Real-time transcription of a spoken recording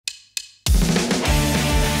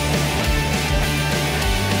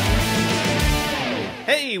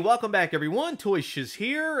welcome back everyone, Toyshiz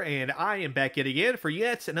here, and I am back yet again for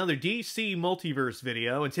yet another DC Multiverse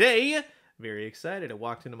video, and today, very excited, I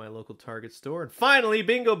walked into my local Target store, and finally,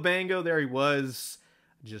 bingo bango, there he was,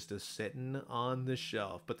 just a-sitting on the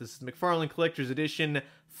shelf. But this is McFarlane Collector's Edition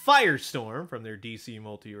FIRESTORM from their DC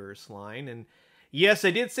Multiverse line, and yes, I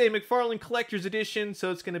did say McFarlane Collector's Edition,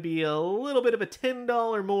 so it's going to be a little bit of a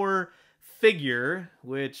 $10 more figure,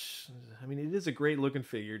 which, I mean, it is a great looking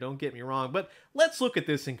figure, don't get me wrong, but let's look at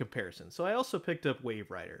this in comparison. So I also picked up Wave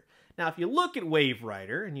Rider. Now, if you look at Wave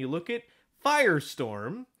Rider and you look at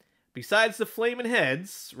FIRESTORM, besides the flaming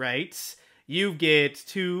heads, right, you get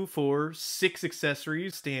 2, 4, 6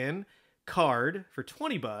 accessories, stand, card for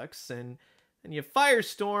 20 bucks, and you have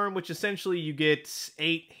FIRESTORM, which essentially you get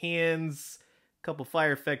 8 hands, couple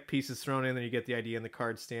fire effect pieces thrown in, then you get the idea in the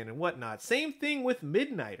card stand and whatnot. Same thing with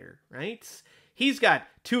Midnighter, right? He's got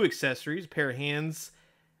 2 accessories, pair of hands.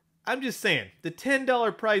 I'm just saying, the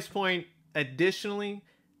 $10 price point additionally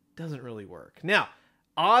doesn't really work. Now,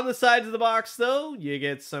 on the sides of the box, though, you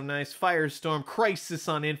get some nice FIRESTORM Crisis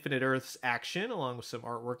on Infinite Earths action, along with some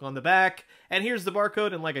artwork on the back. And here's the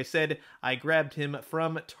barcode, and like I said, I grabbed him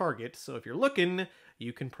from Target, so if you're looking,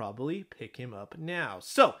 you can probably pick him up now.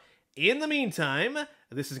 So, in the meantime,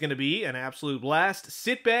 this is going to be an absolute blast.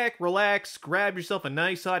 Sit back, relax, grab yourself a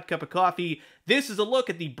nice hot cup of coffee. This is a look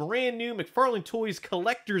at the brand new McFarlane Toys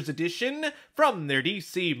Collector's Edition from their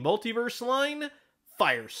DC Multiverse line,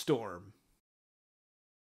 FIRESTORM.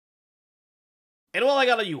 And while I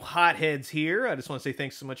got all you hotheads here, I just want to say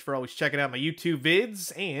thanks so much for always checking out my YouTube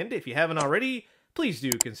vids. And if you haven't already, please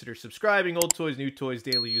do consider subscribing. Old Toys, New Toys,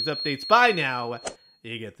 Daily Use Updates. By now,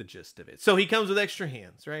 you get the gist of it. So he comes with extra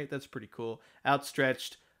hands, right? That's pretty cool.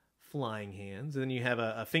 Outstretched flying hands. And then you have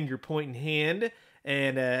a finger pointing hand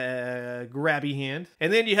and a grabby hand.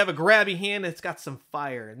 And then you have a grabby hand that's got some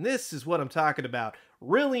fire. And this is what I'm talking about.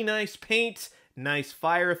 Really nice paint, nice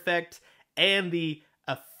fire effect, and the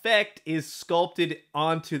effect is sculpted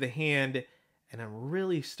onto the hand. And I'm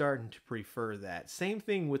really starting to prefer that. Same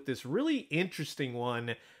thing with this really interesting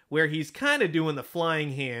one where he's kind of doing the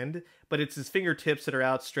flying hand, but it's his fingertips that are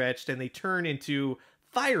outstretched and they turn into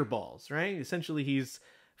fireballs, right? Essentially, he's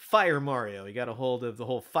Fire Mario. He got a hold of the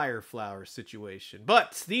whole fire flower situation.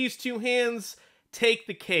 But these 2 hands take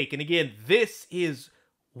the cake. And again, this is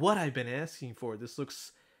what I've been asking for. This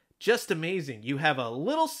looks just amazing. You have a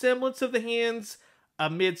little semblance of the hands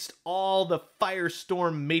amidst all the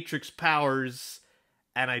FIRESTORM Matrix powers,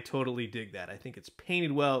 and I totally dig that. I think it's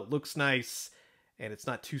painted well, it looks nice, and it's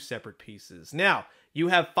not 2 separate pieces. Now, you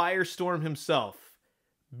have FIRESTORM himself,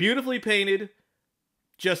 beautifully painted,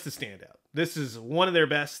 just a standout. This is one of their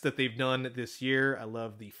best that they've done this year. I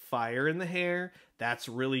love the fire in the hair. That's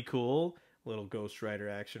really cool. Little Ghost Rider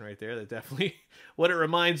action right there. That's definitely what it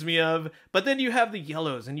reminds me of. But then you have the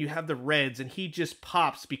yellows and you have the reds, and he just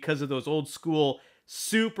pops because of those old school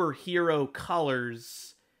superhero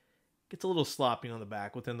colors. Gets a little sloppy on the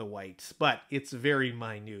back within the white, but it's very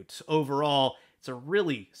minute. Overall, it's a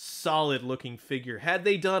really solid looking figure. Had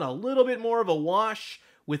they done a little bit more of a wash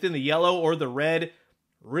within the yellow or the red,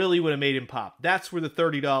 really would have made him pop. That's where the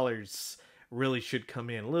 $30 really should come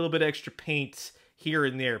in. A little bit extra paint here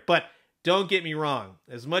and there. But don't get me wrong.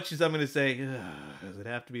 As much as I'm going to say, does it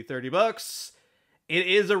have to be 30 bucks? It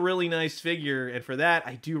is a really nice figure. And for that,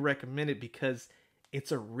 I do recommend it because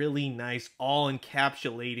it's a really nice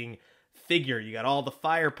all-encapsulating figure. You got all the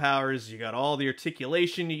fire powers, you got all the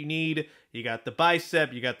articulation you need, you got the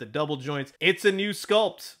bicep, you got the double joints. It's a new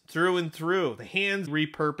sculpt through and through. The hands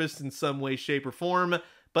repurposed in some way, shape, or form,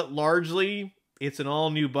 but largely it's an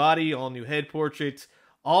all-new body, all-new head portrait,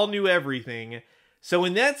 all-new everything. So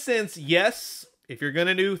in that sense, yes, if you're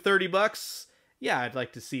gonna do 30 bucks, yeah, I'd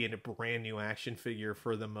like to see a brand new action figure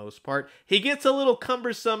for the most part. He gets a little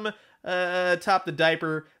cumbersome atop the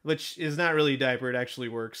diaper, which is not really a diaper. It actually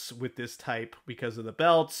works with this type because of the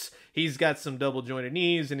belts. He's got some double jointed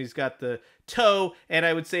knees and he's got the toe. And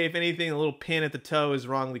I would say, if anything, a little pin at the toe is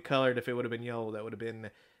wrongly colored. If it would have been yellow, that would have been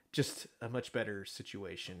just a much better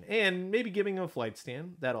situation. And maybe giving him a flight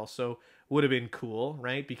stand. That also would have been cool,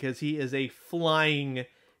 right? Because he is a flying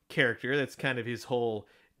character. That's kind of his whole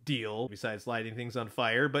deal, besides lighting things on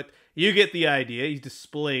fire, but you get the idea. He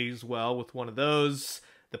displays well with one of those,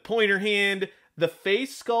 the pointer hand, the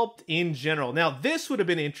face sculpt in general. Now, this would have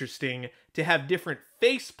been interesting to have different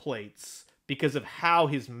face plates because of how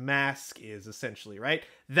his mask is, essentially, right?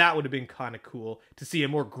 That would have been kind of cool to see a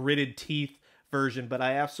more gritted teeth version, but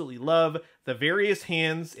I absolutely love the various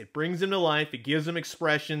hands. It brings him to life. It gives him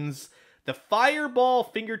expressions. The fireball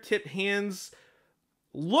fingertip hands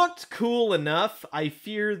looked cool enough. I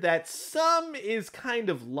fear that some is kind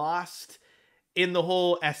of lost in the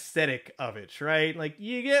whole aesthetic of it, right? Like,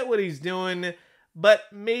 you get what he's doing, but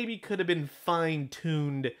maybe could have been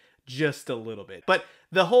fine-tuned just a little bit. But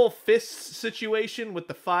the whole fists situation with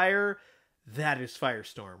the fire, that is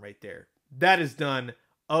Firestorm right there. That is done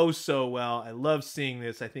oh so well. I love seeing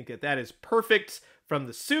this. I think that that is perfect, from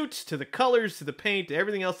the suit to the colors to the paint to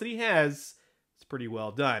everything else that he has. It's pretty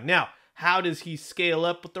well done. Now, how does he scale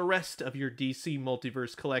up with the rest of your DC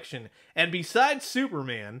Multiverse collection? And besides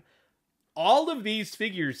Superman, all of these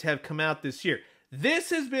figures have come out this year.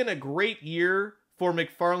 This has been a great year for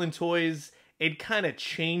McFarlane Toys and kind of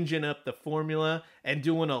changing up the formula and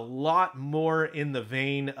doing a lot more in the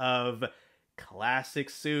vein of classic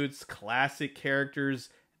suits, classic characters,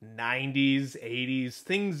 90s, 80s,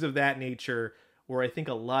 things of that nature, where I think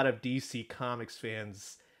a lot of DC Comics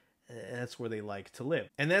fans, that's where they like to live.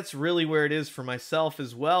 And that's really where it is for myself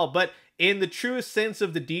as well. But in the truest sense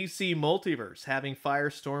of the DC Multiverse, having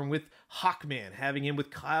Firestorm with Hawkman, having him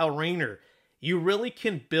with Kyle Rayner, you really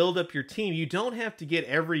can build up your team. You don't have to get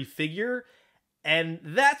every figure. And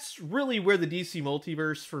that's really where the DC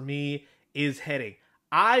Multiverse, for me, is heading.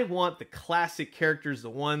 I want the classic characters, the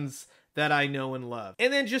ones that I know and love.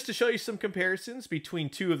 And then just to show you some comparisons between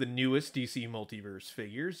two of the newest DC Multiverse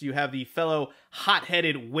figures, you have the fellow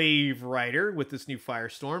hot-headed Wave Rider with this new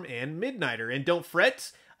Firestorm and Midnighter. And don't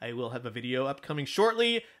fret, I will have a video upcoming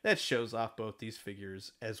shortly that shows off both these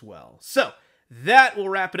figures as well. So, that will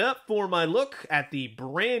wrap it up for my look at the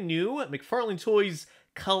brand new McFarlane Toys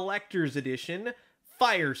Collector's Edition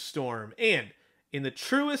Firestorm. And in the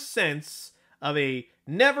truest sense of a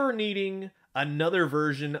never needing another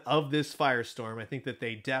version of this Firestorm, I think that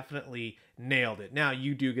they definitely nailed it. Now,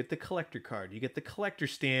 you do get the collector card, you get the collector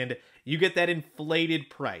stand, you get that inflated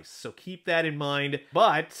price, so keep that in mind.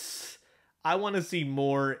 But I want to see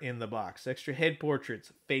more in the box. Extra head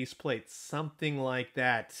portraits, face plates, something like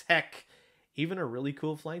that. Heck, even a really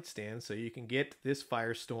cool flight stand so you can get this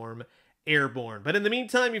Firestorm airborne. But in the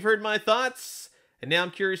meantime, you've heard my thoughts, and now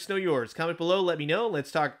I'm curious to know yours. Comment below, let me know.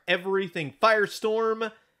 Let's talk everything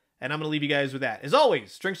Firestorm. And I'm going to leave you guys with that. As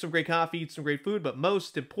always, drink some great coffee, eat some great food, but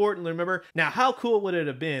most importantly, remember, now how cool would it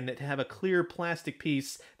have been to have a clear plastic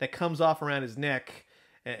piece that comes off around his neck,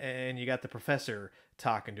 and you got the professor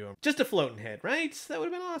talking to him? Just a floating head, right? That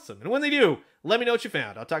would have been awesome. And when they do, let me know what you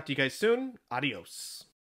found. I'll talk to you guys soon. Adios.